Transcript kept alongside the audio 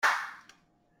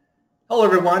Hello,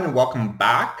 everyone, and welcome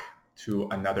back to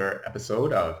another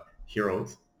episode of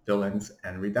Heroes, Villains,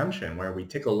 and Redemption, where we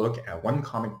take a look at one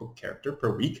comic book character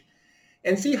per week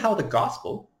and see how the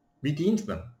gospel redeems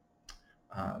them.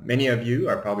 Many of you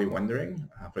are probably wondering,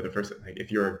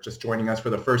 if you're just joining us for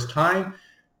the first time,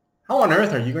 how on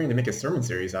earth are you going to make a sermon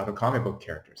series out of comic book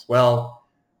characters? Well,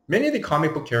 many of the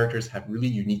comic book characters have really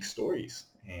unique stories,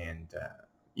 and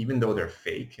even though they're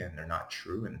fake and they're not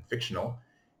true and fictional,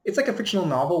 it's like a fictional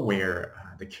novel where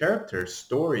the character's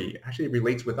story actually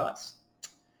relates with us.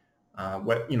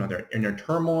 Their inner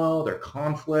turmoil, their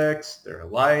conflicts, their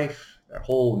life, their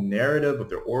whole narrative of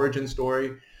their origin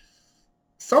story.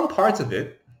 Some parts of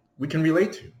it we can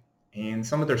relate to, and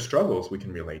some of their struggles we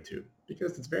can relate to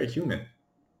because it's very human.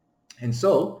 And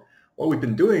so what we've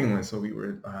been doing was, we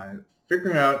were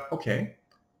figuring out, okay,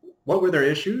 what were their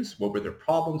issues? What were their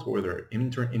problems? What were their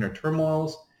inner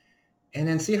turmoils? And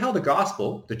then see how the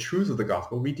gospel, the truths of the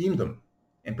gospel, redeem them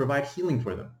and provide healing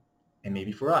for them, and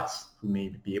maybe for us who may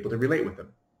be able to relate with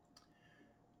them.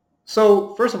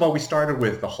 So first of all, we started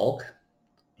with the Hulk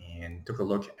and took a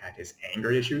look at his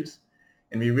anger issues.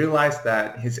 And we realized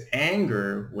that his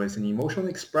anger was an emotional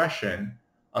expression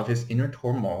of his inner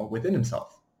turmoil within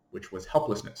himself, which was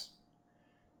helplessness.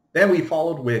 Then we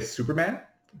followed with Superman,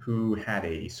 who had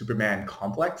a Superman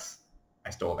complex. I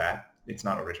stole that. It's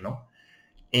not original.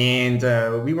 And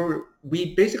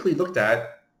we basically looked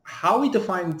at how we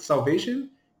define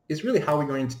salvation is really how we're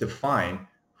going to define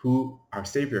who our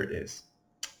Savior is.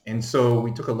 And so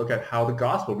we took a look at how the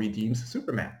gospel redeems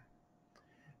Superman.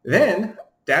 Then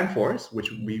Dan Forrest,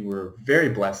 which we were very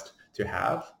blessed to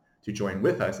have to join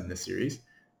with us in this series,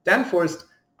 Dan Forrest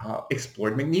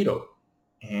explored Magneto.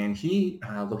 And he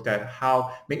looked at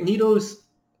how Magneto's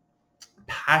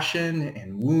passion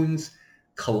and wounds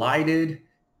collided,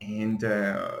 and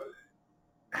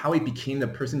how he became the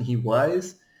person he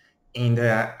was, and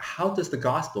how does the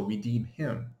gospel redeem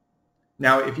him?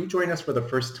 Now, if you join us for the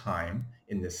first time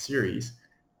in this series,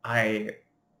 I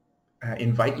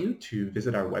invite you to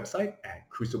visit our website at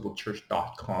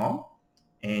cruciblechurch.com,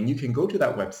 and you can go to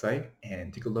that website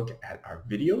and take a look at our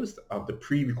videos, of the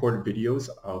pre-recorded videos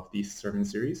of these sermon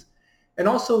series, and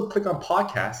also click on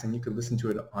podcasts, and you can listen to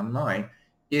it online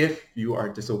if you are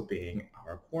disobeying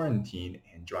our quarantine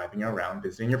and driving around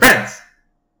visiting your friends.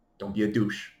 Don't be a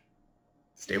douche.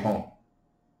 Stay home.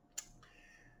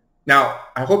 Now,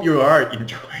 I hope you are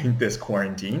enjoying this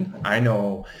quarantine. I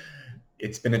know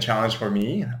it's been a challenge for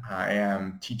me. I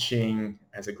am teaching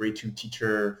as a grade 2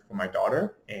 teacher for my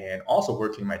daughter and also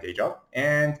working my day job.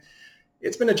 And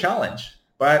it's been a challenge,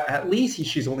 but at least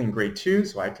she's only in grade 2,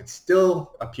 so I could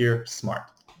still appear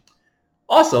smart.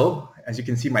 Also, as you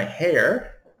can see, my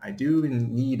hair, I do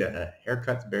need a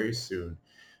haircut very soon.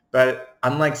 But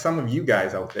unlike some of you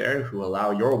guys out there who allow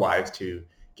your wives to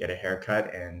get a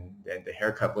haircut and the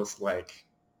haircut looks like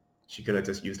she could have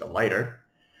just used a lighter,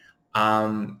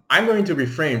 I'm going to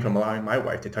refrain from allowing my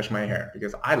wife to touch my hair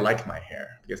because I like my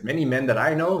hair. Because many men that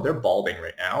I know, they're balding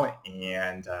right now.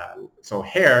 And so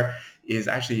hair is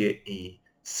actually a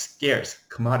scarce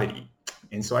commodity.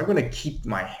 And so I'm going to keep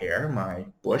my hair, my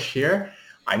bush here.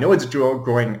 I know it's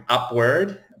growing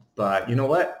upward, but you know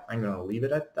what? I'm going to leave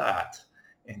it at that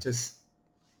and just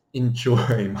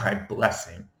enjoy my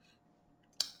blessing.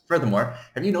 Furthermore,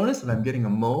 have you noticed that I'm getting a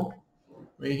mole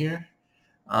right here?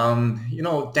 Dan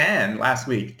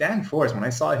Forrest, when I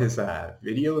saw his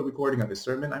video recording of his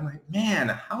sermon, I'm like, man,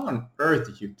 how on earth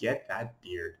did you get that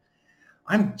beard?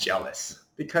 I'm jealous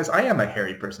because I am a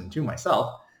hairy person too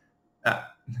myself.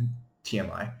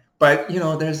 TMI. But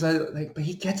but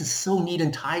he gets it so neat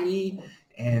and tidy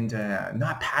and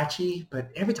not patchy.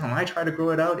 But every time I try to grow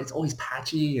it out, it's always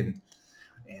patchy and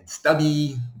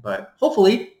stubby. But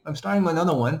hopefully, I'm starting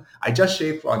another one. I just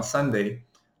shaved on Sunday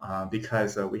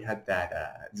because we had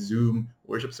that Zoom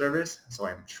worship service. So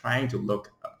I'm trying to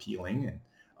look appealing and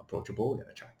approachable and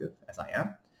attractive as I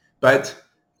am. But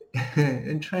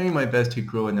I'm trying my best to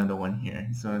grow another one here.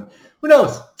 So who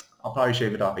knows? I'll probably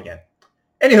shave it off again.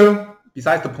 Anywho,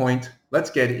 besides the point, let's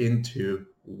get into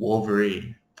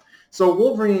Wolverine. So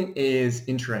Wolverine is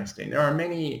interesting. There are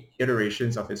many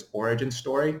iterations of his origin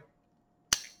story,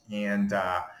 and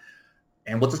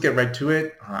we'll just get right to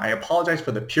it. I apologize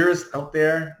for the purists out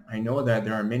there. I know that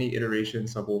there are many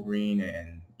iterations of Wolverine,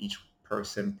 and each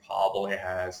person probably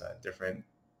has a different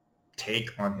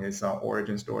take on his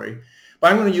origin story.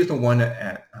 But I'm going to use the one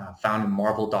found in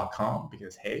Marvel.com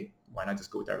because, hey, why not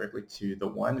just go directly to the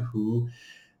one who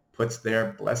puts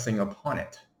their blessing upon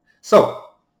it? So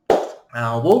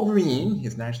Wolverine,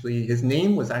 his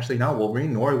name was actually not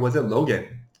Wolverine, nor was it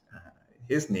Logan.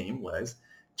 His name was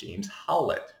James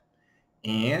Howlett.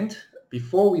 And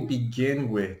before we begin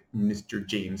with Mr.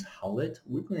 James Howlett,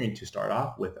 we're going to start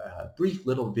off with a brief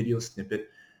little video snippet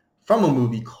from a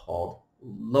movie called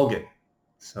Logan.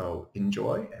 So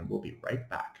enjoy, and we'll be right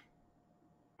back.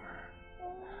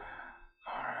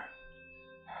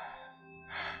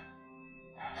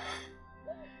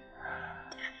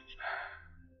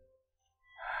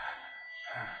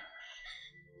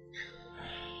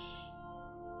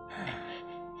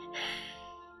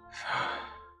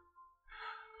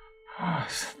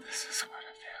 This is what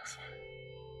it feels like.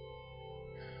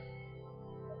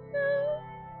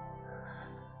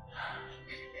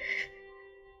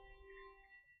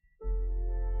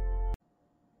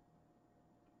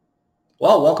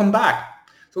 Well, welcome back.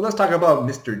 So let's talk about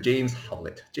Mr. James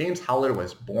Howlett. James Howlett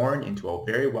was born into a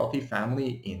very wealthy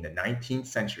family in the 19th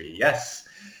century. Yes,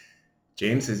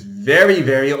 James is very,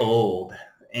 very old.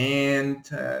 And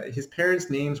his parents'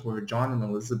 names were John and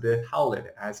Elizabeth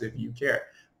Howlett, as if you care.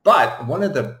 But one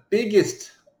of the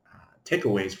biggest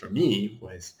takeaways for me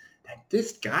was that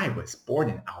this guy was born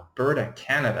in Alberta,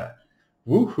 Canada.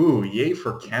 Woohoo, yay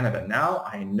for Canada. Now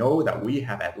I know that we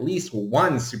have at least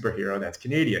one superhero that's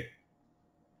Canadian.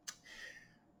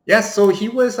 Yes, so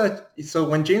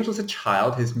when James was a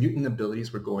child, his mutant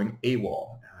abilities were going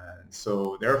AWOL.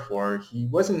 So therefore, he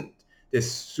wasn't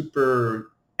this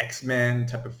super X-Men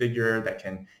type of figure that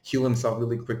can heal himself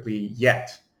really quickly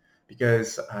yet.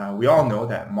 Because we all know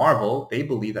that Marvel, they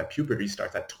believe that puberty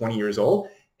starts at 20 years old.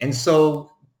 And so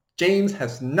James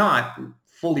has not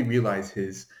fully realized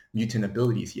his mutant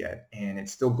abilities yet, and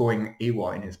it's still going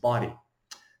AWOL in his body.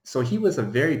 So he was a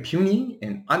very puny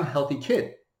and unhealthy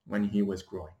kid when he was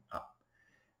growing up.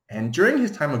 And during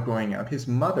his time of growing up, his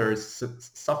mother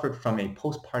suffered from a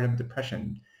postpartum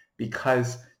depression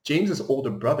because James's older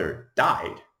brother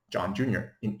died, John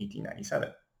Jr., in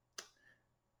 1897.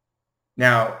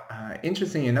 Now,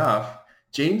 interesting enough,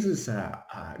 James's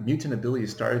mutant ability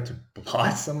started to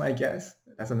blossom, I guess.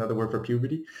 That's another word for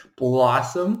puberty.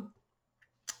 Blossom,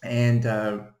 and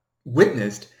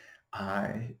witnessed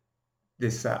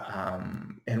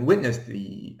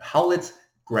the Howlett's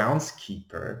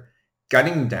groundskeeper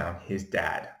gunning down his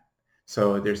dad.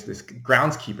 So there's this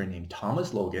groundskeeper named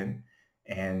Thomas Logan,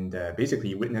 and basically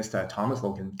he witnessed Thomas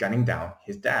Logan gunning down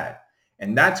his dad.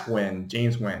 And that's when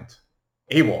James went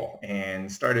AWOL and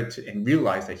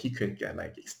realized that he could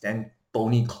extend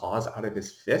bony claws out of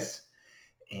his fists.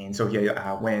 And so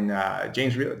when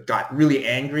James got really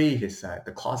angry,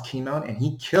 the claws came out and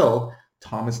he killed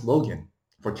Thomas Logan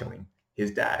for killing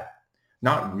his dad,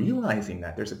 not realizing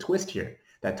that there's a twist here,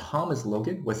 that Thomas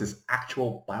Logan was his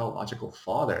actual biological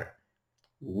father.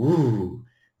 Ooh,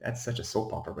 that's such a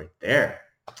soap opera right there.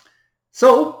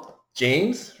 So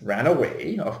James ran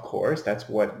away, of course. That's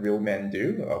what real men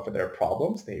do for their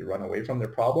problems. They run away from their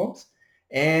problems.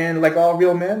 And like all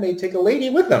real men, they take a lady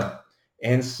with them.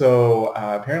 And so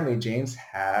apparently James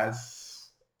has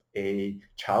a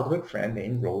childhood friend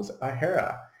named Rose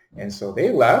O'Hara. And so they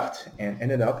left and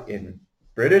ended up in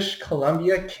British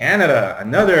Columbia, Canada.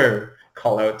 Another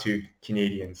call out to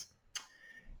Canadians.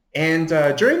 And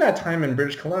during that time in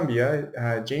British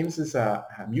Columbia, James's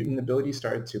mutant ability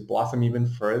started to blossom even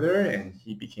further, and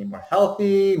he became more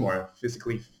healthy, more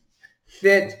physically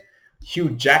fit.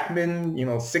 Hugh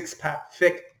Jackman, six-pack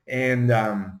thick, and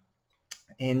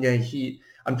he,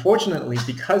 unfortunately,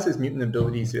 because his mutant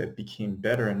abilities became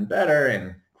better and better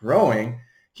and growing,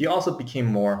 he also became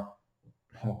more,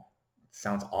 it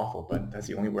sounds awful, but that's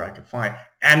the only word I could find,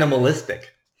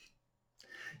 animalistic.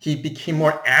 He became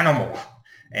more animal,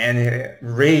 and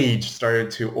rage started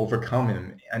to overcome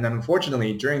him. And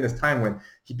unfortunately, during this time when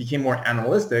he became more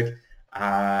animalistic,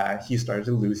 he started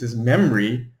to lose his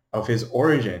memory of his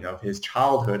origin, of his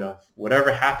childhood, of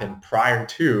whatever happened prior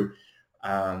to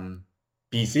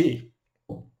BC,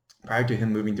 prior to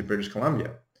him moving to British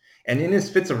Columbia. And in his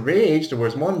fits of rage, there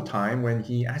was one time when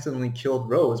he accidentally killed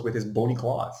Rose with his bony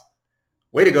claws.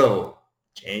 Way to go,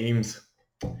 James.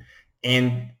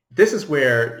 And this is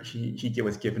where he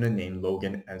was given a name,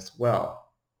 Logan, as well.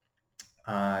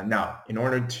 Now, in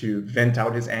order to vent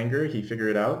out his anger, he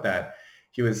figured out that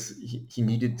he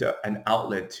needed an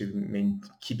outlet to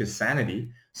keep his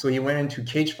sanity. So he went into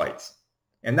cage fights.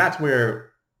 And that's where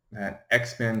that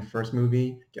X-Men first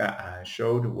movie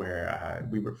showed, where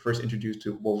we were first introduced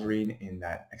to Wolverine in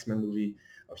that X-Men movie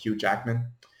of Hugh Jackman.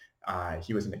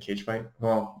 He was in a cage fight.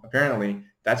 Well, apparently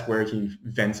that's where he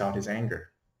vents out his anger.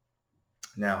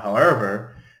 Now,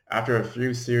 however, after a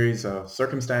few series of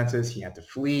circumstances, he had to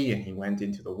flee, and he went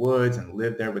into the woods and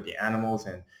lived there with the animals.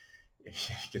 And if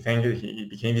you could think it, he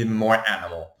became even more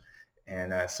animal.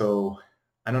 And so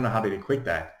I don't know how to equate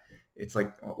that. It's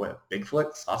like, what,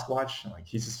 Bigfoot, Sasquatch? Like,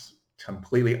 he's just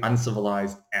completely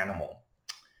uncivilized animal.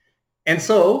 And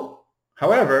so,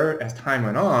 however, as time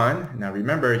went on, now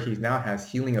remember, he now has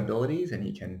healing abilities and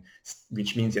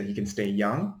which means that he can stay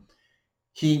young.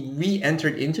 He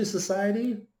re-entered into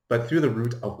society, but through the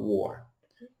route of war.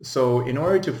 So in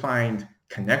order to find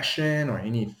connection or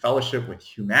any fellowship with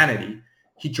humanity,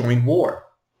 he joined war.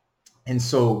 And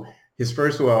so his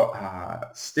first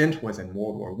stint was in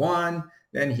World War I.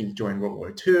 Then he joined World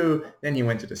War II. Then he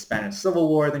went to the Spanish Civil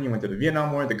War. Then he went to the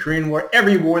Vietnam War, the Korean War,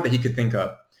 every war that he could think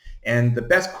of. And the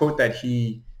best quote that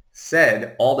he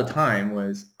said all the time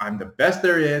was, "I'm the best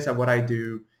there is at what I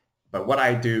do, but what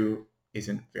I do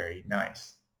isn't very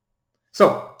nice."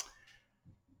 So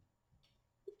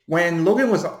when Logan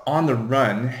was on the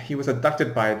run, he was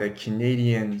abducted by the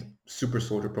Canadian super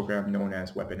soldier program known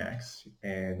as Weapon X,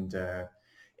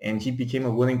 and he became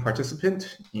a willing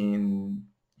participant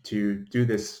to do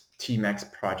this Team X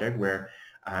project where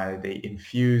they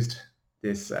infused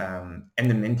this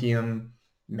adamantium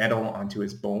metal onto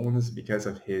his bones because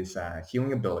of his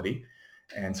healing ability.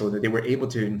 And so that they were able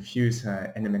to infuse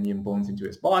adamantium bones into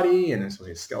his body, and so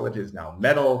his skeleton is now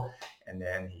metal. And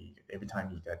then every time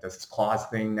he does his claws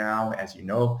thing now, as you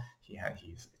know,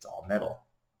 it's all metal.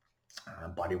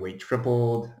 Body weight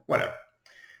tripled, whatever.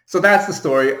 So that's the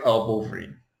story of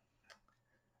Wolverine.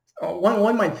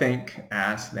 One might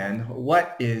ask then,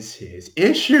 what is his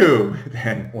issue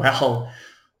then? Well,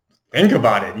 think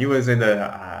about it. He was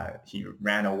he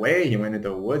ran away, he went into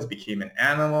the woods, became an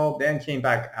animal, then came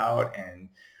back out and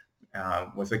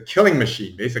was a killing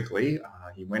machine, basically.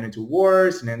 He went into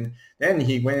wars, and then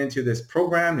he went into this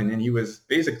program, and then he was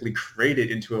basically created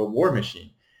into a war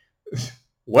machine.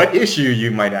 What issue,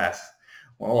 you might ask?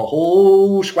 Well, a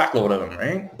whole schwackload of them,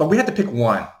 right? But we had to pick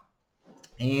one.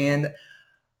 And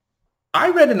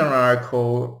I read an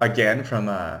article, again, from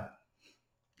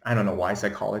I don't know why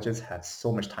psychologists have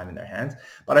so much time in their hands,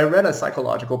 but I read a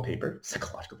psychology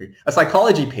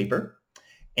paper,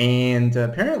 and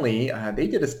apparently they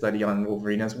did a study on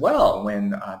Wolverine as well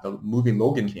when the movie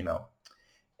Logan came out.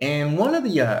 And one of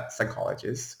the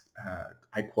psychologists,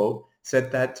 I quote,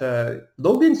 said that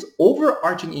Logan's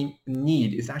overarching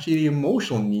need is actually the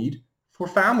emotional need for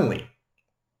family.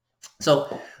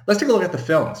 So let's take a look at the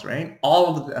films, right?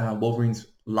 All of Wolverine's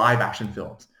live action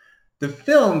films. The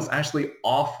films actually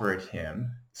offered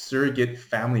him surrogate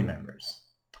family members,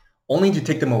 only to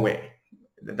take them away.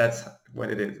 That's what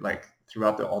it is like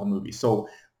throughout all the movies. So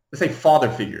let's say father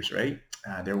figures, right?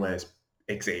 There was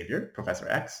Xavier, Professor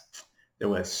X. There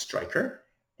was Stryker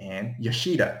and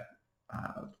Yoshida,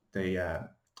 the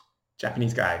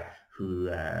Japanese guy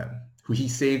who he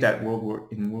saved in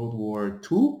World War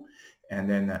II. And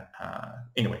then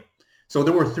anyway, so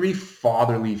there were three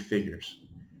fatherly figures.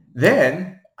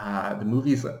 Then the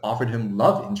movies offered him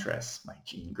love interests like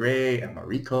Jean Grey and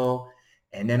Mariko,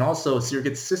 and then also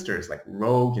surrogate sisters like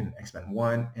Rogue in X-Men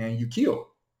 1 and Yukio,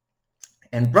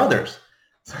 and brothers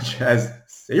such as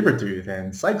Sabretooth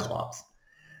and Cyclops.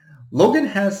 Logan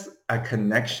has a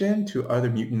connection to other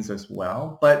mutants as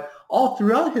well, but all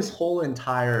throughout his whole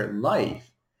entire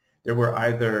life, there were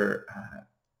either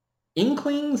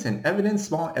inklings and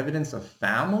small evidence of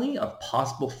family, of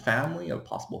possible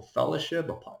fellowship,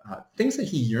 of things that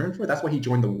he yearned for. That's why he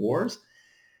joined the wars.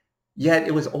 Yet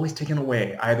it was always taken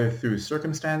away, either through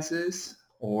circumstances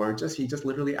or he just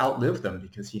literally outlived them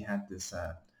because he had this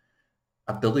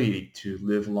ability to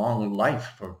live long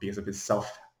life because of his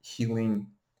self-healing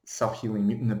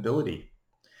mutant ability.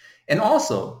 And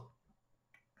also,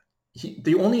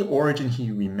 the only origin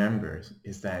he remembers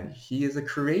is that he is a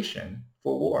creation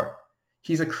for war.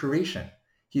 He's a creation.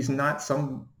 He's not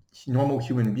some normal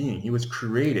human being. He was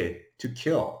created to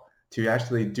kill, to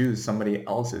actually do somebody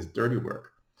else's dirty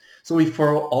work. So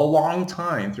for a long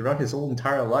time, throughout his whole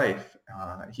entire life,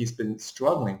 he's been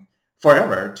struggling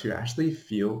forever to actually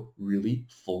feel really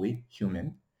fully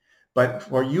human. But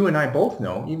for you and I both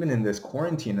know, even in this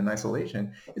quarantine and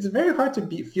isolation, it's very hard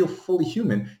to feel fully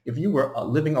human if you were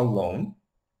living alone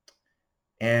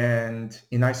and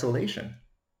in isolation,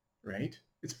 right?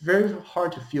 It's very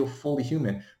hard to feel fully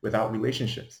human without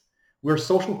relationships. We're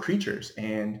social creatures,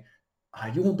 and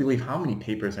you won't believe how many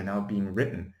papers are now being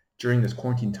written during this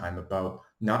quarantine time about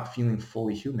not feeling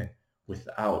fully human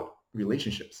without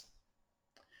relationships.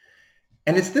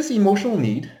 And it's this emotional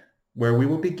need where we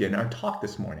will begin our talk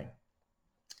this morning.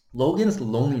 Logan's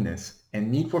loneliness and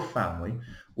need for family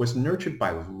was nurtured by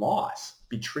loss,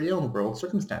 betrayal, and world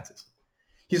circumstances.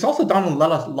 He's also done a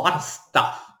lot of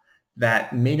stuff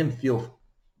that made him feel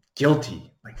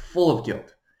guilty, like full of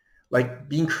guilt, like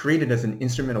being created as an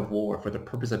instrument of war for the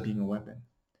purpose of being a weapon.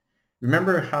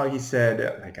 Remember how he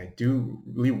said, like, I do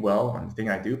really well on the thing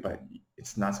I do, but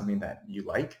It's not something that you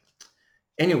like.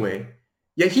 Anyway,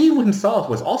 yet he himself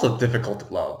was also difficult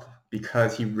to love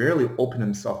because he rarely opened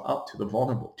himself up to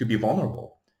be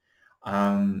vulnerable.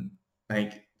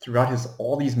 Like throughout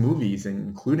all these movies,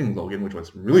 including Logan, which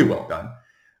was really well done,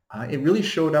 it really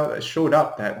showed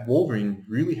up that Wolverine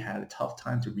really had a tough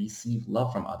time to receive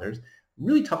love from others,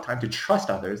 really tough time to trust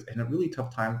others, and a really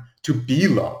tough time to be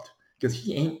loved because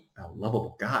he ain't a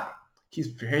lovable guy. He's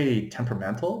very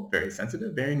temperamental, very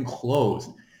sensitive, very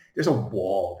enclosed. There's a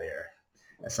wall there,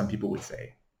 as some people would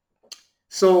say.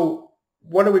 So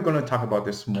what are we going to talk about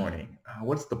this morning?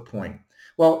 What's the point?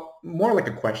 Well, more like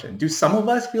a question. Do some of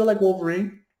us feel like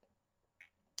Wolverine?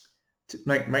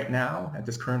 Like right now, at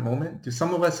this current moment? Do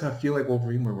some of us feel like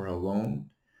Wolverine where we're alone?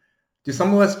 Do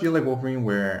some of us feel like Wolverine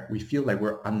where we feel like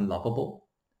we're unlovable?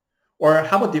 Or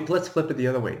how about let's flip it the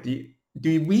other way.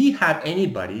 Do we have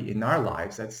anybody in our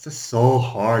lives that's just so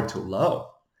hard to love?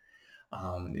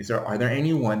 Are there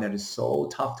anyone that is so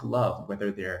tough to love,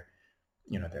 whether their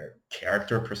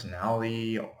character,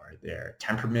 personality, or their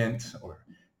temperament, or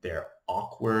their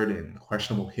awkward and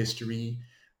questionable history,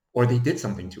 or they did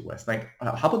something to us? Like,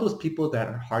 how about those people that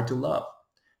are hard to love?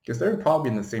 Because they're probably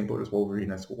in the same boat as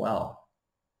Wolverine as well.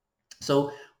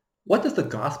 So what does the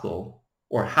gospel,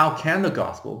 or how can the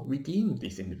gospel redeem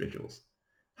these individuals?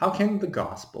 How can the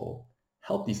gospel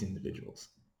help these individuals?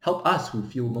 Help us who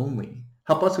feel lonely.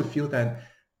 Help us who feel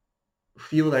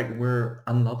like we're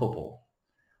unlovable.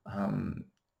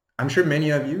 I'm sure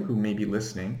many of you who may be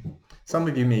listening, some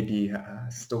of you may be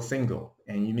still single,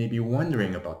 and you may be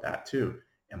wondering about that too.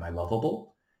 Am I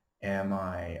lovable? Am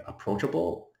I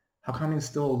approachable? How come I'm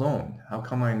still alone? How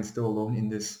come I'm still alone in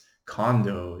this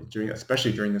condo,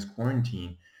 especially during this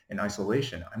quarantine and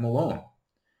isolation? I'm alone.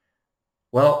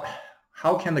 Well,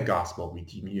 how can the gospel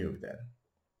redeem you then?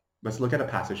 Let's look at a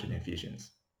passage in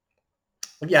Ephesians.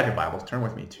 If you have your Bibles, turn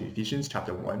with me to Ephesians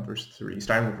chapter 1, verse 3,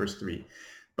 starting with verse 3.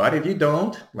 But if you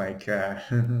don't, like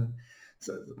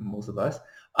so most of us,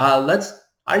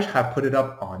 I have put it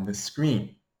up on the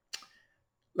screen.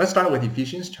 Let's start with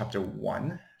Ephesians chapter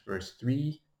 1, verse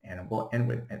 3, and we'll end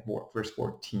with verse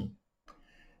 14.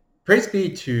 Praise be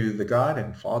to the God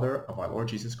and Father of our Lord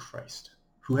Jesus Christ,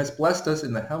 who has blessed us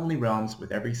in the heavenly realms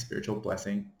with every spiritual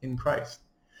blessing in Christ.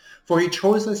 For he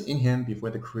chose us in him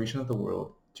before the creation of the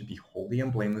world to be holy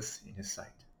and blameless in his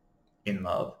sight. In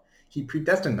love, he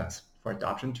predestined us for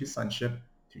adoption to sonship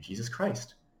through Jesus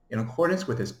Christ, in accordance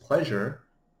with his pleasure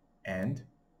and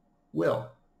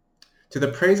will, to the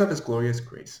praise of his glorious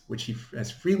grace, which he has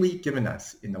freely given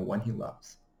us in the one he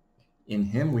loves. In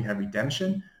him we have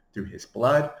redemption through his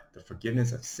blood, the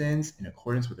forgiveness of sins in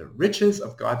accordance with the riches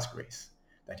of God's grace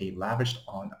that he lavished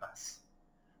on us.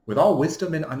 With all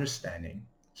wisdom and understanding,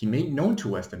 he made known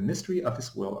to us the mystery of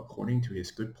his will according to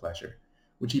his good pleasure,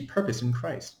 which he purposed in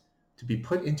Christ, to be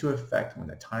put into effect when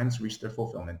the times reach their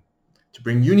fulfillment, to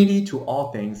bring unity to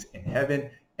all things in heaven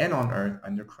and on earth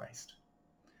under Christ.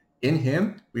 In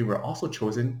him we were also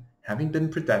chosen, having been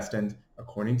predestined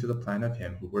according to the plan of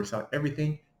him who works out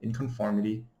everything in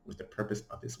conformity with the purpose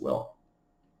of his will,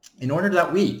 in order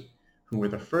that we, who were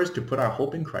the first to put our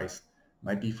hope in Christ,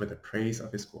 might be for the praise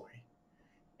of his glory.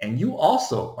 And you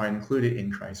also are included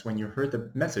in Christ when you heard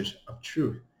the message of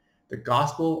truth, the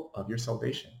gospel of your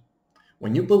salvation.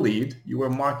 When you believed, you were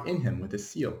marked in him with a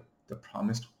seal, the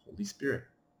promised Holy Spirit,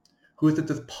 who is the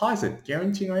deposit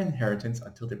guaranteeing our inheritance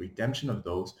until the redemption of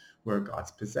those who are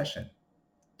God's possession,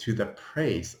 to the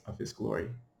praise of his glory.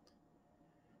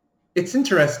 It's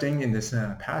interesting in this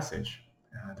passage,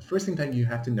 the first thing that you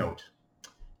have to note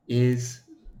is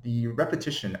the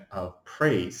repetition of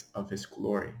praise of his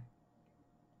glory.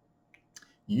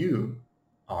 You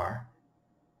are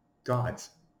God's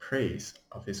praise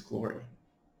of his glory.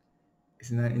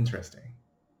 Isn't that interesting?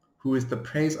 Who is the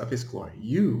praise of his glory?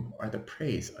 You are the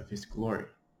praise of his glory.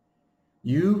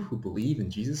 You who believe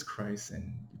in Jesus Christ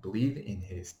and believe in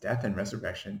his death and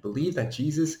resurrection, believe that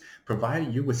Jesus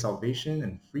provided you with salvation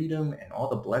and freedom and all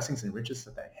the blessings and riches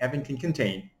that heaven can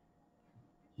contain.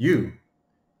 You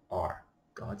are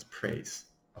God's praise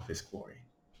of his glory.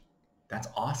 That's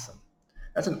awesome.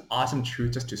 That's an awesome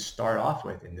truth just to start off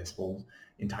with in this whole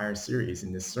entire series,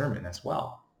 in this sermon as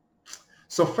well.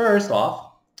 So first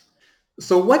off,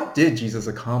 what did Jesus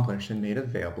accomplish and made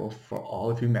available for all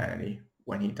of humanity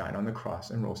when he died on the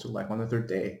cross and rose to life on the third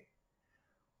day?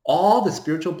 All the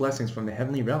spiritual blessings from the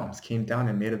heavenly realms came down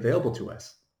and made available to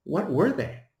us. What were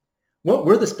they? What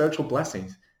were the spiritual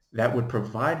blessings that would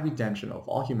provide redemption of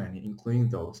all humanity, including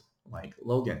those like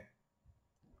Logan?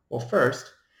 Well,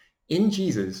 first, in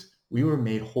Jesus, we were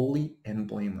made holy and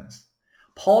blameless.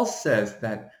 Paul says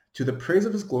that to the praise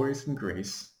of his glorious and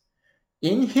grace,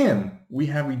 In him, we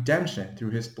have redemption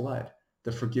through his blood,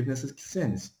 the forgiveness of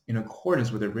sins in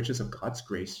accordance with the riches of God's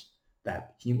grace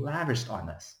that he lavished on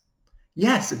us.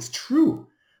 Yes, it's true.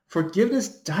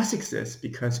 Forgiveness does exist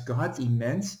because God's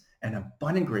immense and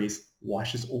abundant grace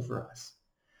washes over us.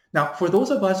 Now, for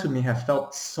those of us who may have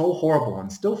felt so horrible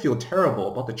and still feel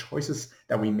terrible about the choices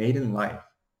that we made in life,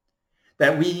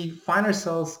 that we find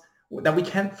ourselves, that we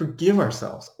can't forgive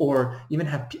ourselves or even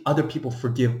have other people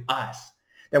forgive us,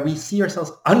 that we see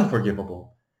ourselves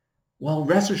unforgivable, well,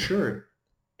 rest assured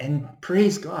and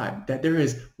praise God that there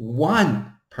is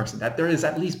one person, that there is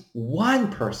at least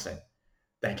one person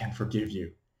that can forgive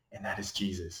you, and that is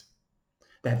Jesus.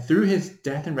 That through his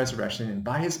death and resurrection and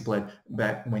by his blood,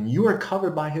 that when you are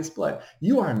covered by his blood,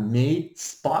 you are made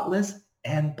spotless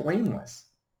and blameless.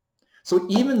 So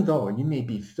even though you may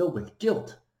be filled with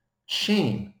guilt,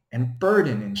 shame, and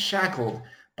burden and shackled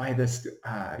by this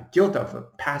guilt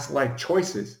of past life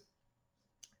choices,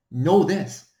 know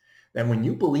this, that when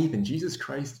you believe in Jesus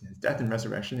Christ and his death and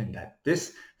resurrection, and that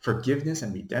this forgiveness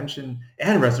and redemption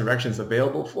and resurrection is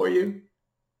available for you,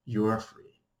 you are free.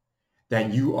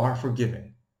 That you are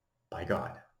forgiven by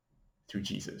God through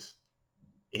Jesus.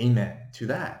 Amen to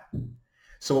that.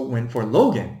 So when for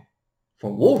Logan,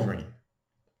 for Wolverine,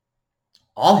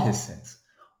 all his sins,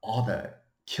 all the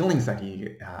killings that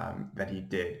he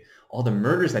did, all the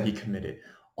murders that he committed,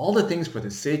 all the things for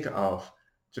the sake of,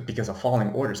 just because of following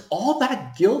orders, all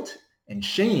that guilt and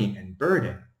shame and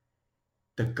burden,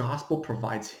 the gospel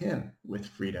provides him with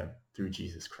freedom through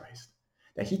Jesus Christ,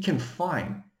 that he can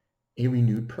find a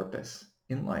renewed purpose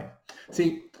in life.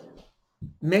 See,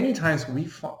 many times we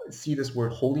see this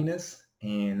word holiness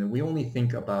and we only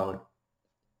think about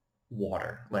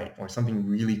water, like, or something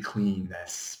really clean,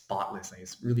 that's spotless, like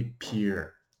it's really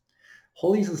pure.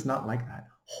 Holiness is not like that.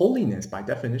 Holiness, by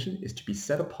definition, is to be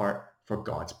set apart for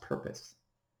God's purpose.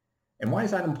 And why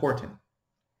is that important?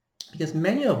 Because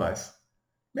many of us,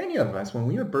 when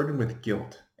we are burdened with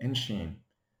guilt and shame,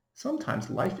 sometimes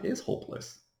life is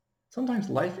hopeless. Sometimes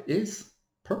life is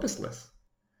purposeless.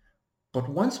 But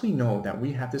once we know that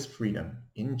we have this freedom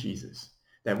in Jesus,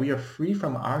 that we are free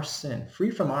from our sin,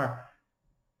 free from our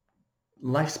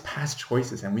life's past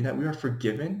choices, and that we are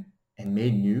forgiven and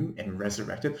made new and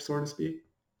resurrected, so to speak,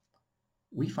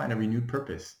 we find a renewed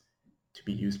purpose to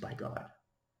be used by God.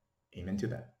 Amen to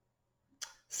that.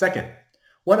 Second,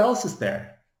 what else is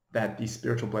there that these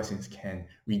spiritual blessings can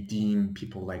redeem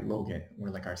people like Logan or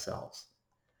like ourselves?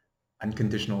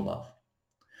 Unconditional love.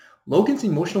 Logan's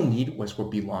emotional need was for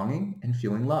belonging and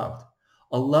feeling loved,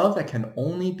 a love that can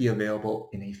only be available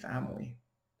in a family.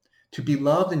 To be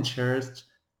loved and cherished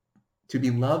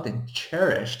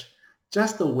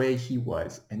just the way he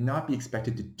was and not be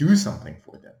expected to do something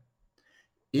for them.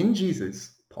 In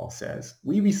Jesus, Paul says,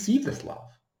 we receive this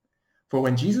love. For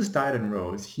when Jesus died and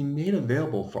rose, he made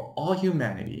available for all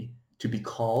humanity to be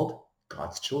called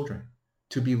God's children,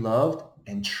 to be loved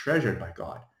and treasured by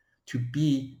God, to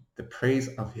be the praise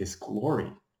of his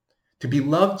glory, to be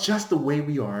loved just the way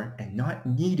we are and not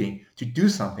needing to do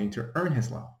something to earn his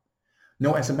love.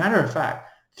 No, as a matter of fact,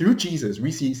 through Jesus, we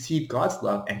receive God's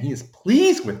love and he is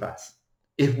pleased with us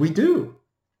if we do.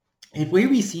 If we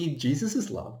receive Jesus'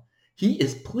 love, he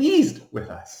is pleased with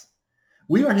us.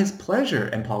 We are his pleasure,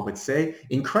 and Paul would say,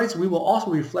 in Christ we will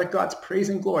also reflect God's praise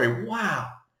and glory. Wow!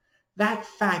 That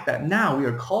fact that now we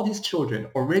are called his children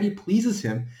already pleases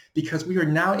him because we are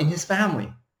now in his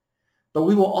family. But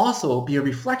we will also be a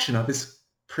reflection of his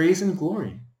praise and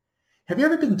glory. Have you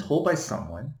ever been told by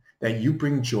someone that you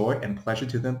bring joy and pleasure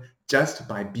to them just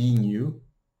by being you?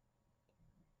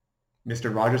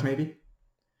 Mr. Rogers, maybe?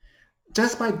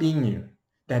 Just by being you,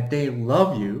 that they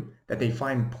love you, that they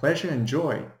find pleasure and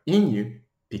joy in you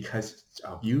because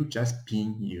of you just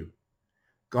being you.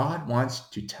 God wants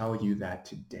to tell you that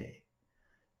today.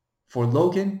 For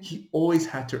Logan, he always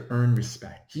had to earn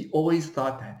respect. He always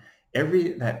thought that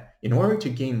in order to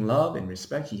gain love and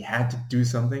respect, he had to do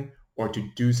something or to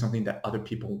do something that other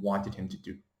people wanted him to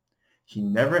do. He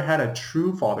never had a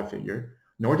true father figure,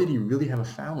 nor did he really have a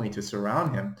family to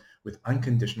surround him with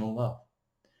unconditional love.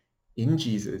 In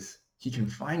Jesus, he can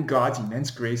find God's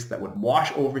immense grace that would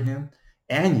wash over him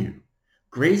and you.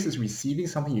 Grace is receiving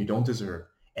something you don't deserve,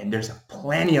 and there's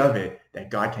plenty of it that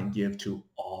God can give to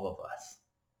all of us.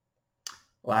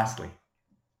 Lastly,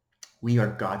 we are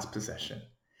God's possession.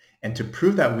 And to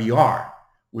prove that we are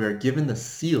given the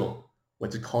seal,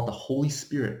 what's called the Holy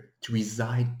Spirit, to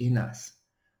reside in us.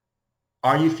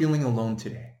 Are you feeling alone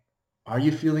today? Are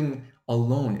you feeling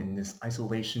alone in this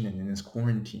isolation and in this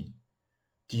quarantine?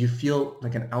 Do you feel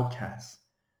like an outcast?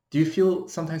 Do you feel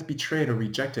sometimes betrayed or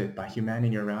rejected by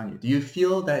humanity around you? Do you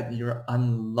feel that you're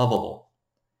unlovable?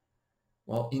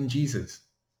 Well, in Jesus,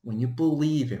 when you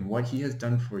believe in what he has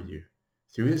done for you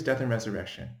through his death and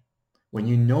resurrection, when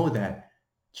you know that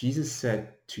Jesus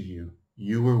said to you,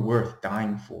 you were worth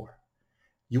dying for,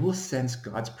 you will sense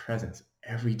God's presence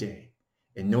every day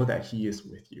and know that he is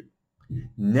with you.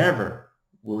 Never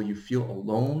will you feel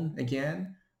alone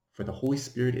again, for the Holy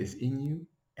Spirit is in you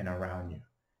and around you,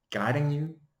 guiding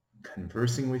you,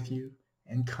 conversing with you,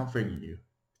 and comforting you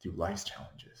through life's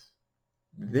challenges.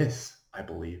 This, I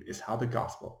believe, is how the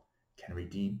gospel can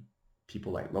redeem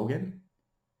people like Logan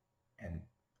and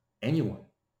anyone,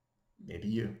 maybe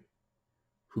you,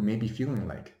 who may be feeling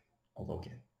like a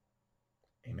Logan.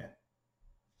 Amen.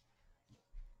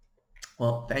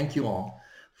 Well, thank you all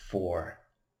for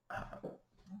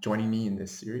joining me in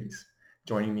this series,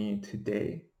 joining me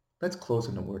today. Let's close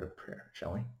in a word of prayer,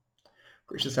 shall we?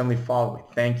 Gracious Heavenly Father,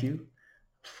 we thank you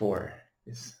for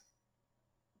this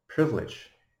privilege,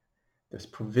 this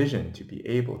provision to be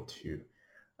able to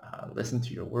listen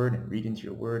to your word and read into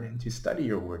your word and to study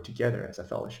your word together as a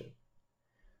fellowship.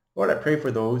 Lord, I pray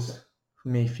for those who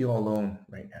may feel alone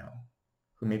right now,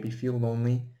 who maybe feel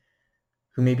lonely,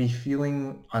 who may be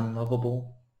feeling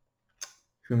unlovable,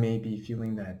 who may be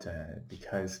feeling that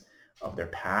because of their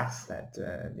past, that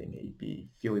they may be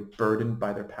feeling burdened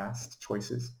by their past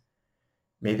choices.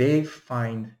 May they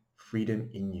find freedom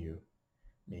in you.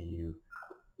 May you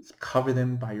cover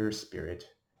them by your Spirit,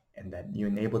 and that you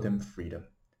enable them freedom,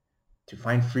 to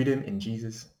find freedom in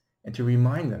Jesus, and to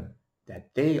remind them that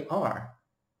they are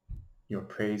your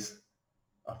praise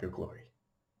of your glory.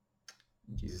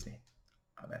 In Jesus' name,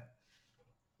 amen.